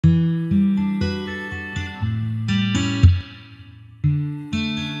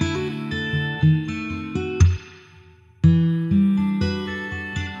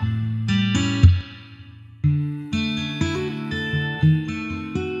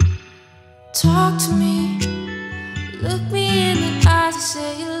Talk to me, look me in the eyes and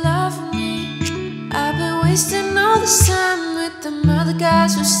say you love me. I've been wasting all this time with them other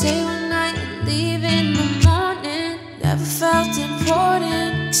guys who stay one night and leave in the morning. Never felt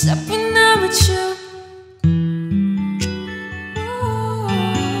important except when I'm with you.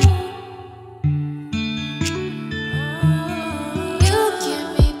 You give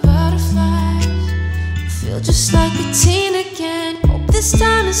me butterflies, feel just like a teen again. Hope this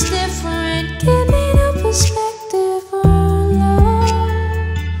time is different. Give me the perspective on love.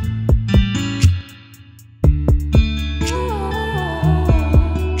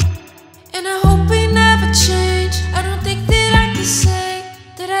 And I hope we never change. I don't think that I can say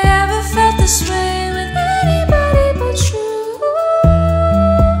that I ever felt this way with anybody but you.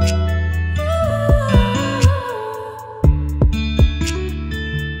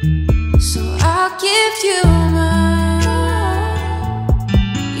 So I'll give you mine,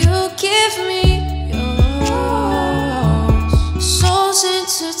 you give me yours. Souls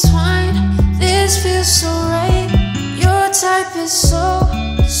intertwined, this feels so right. Your type is so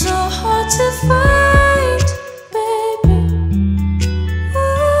hard to find, baby.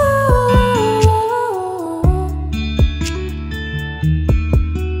 Ooh.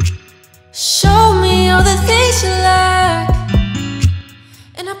 Show me all the things you lack,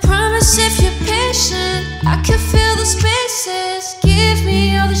 and I promise if you're patient, I can fill the spaces. Give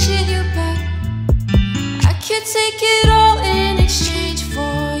me all the shit you pack, I can take it all in exchange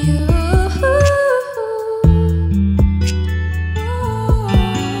for you.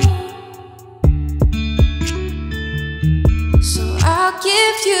 So I'll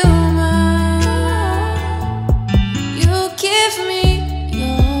give you mine, you give me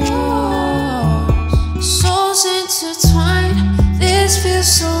yours. Souls intertwined, this feels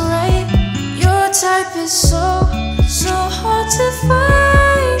so right. Your type is so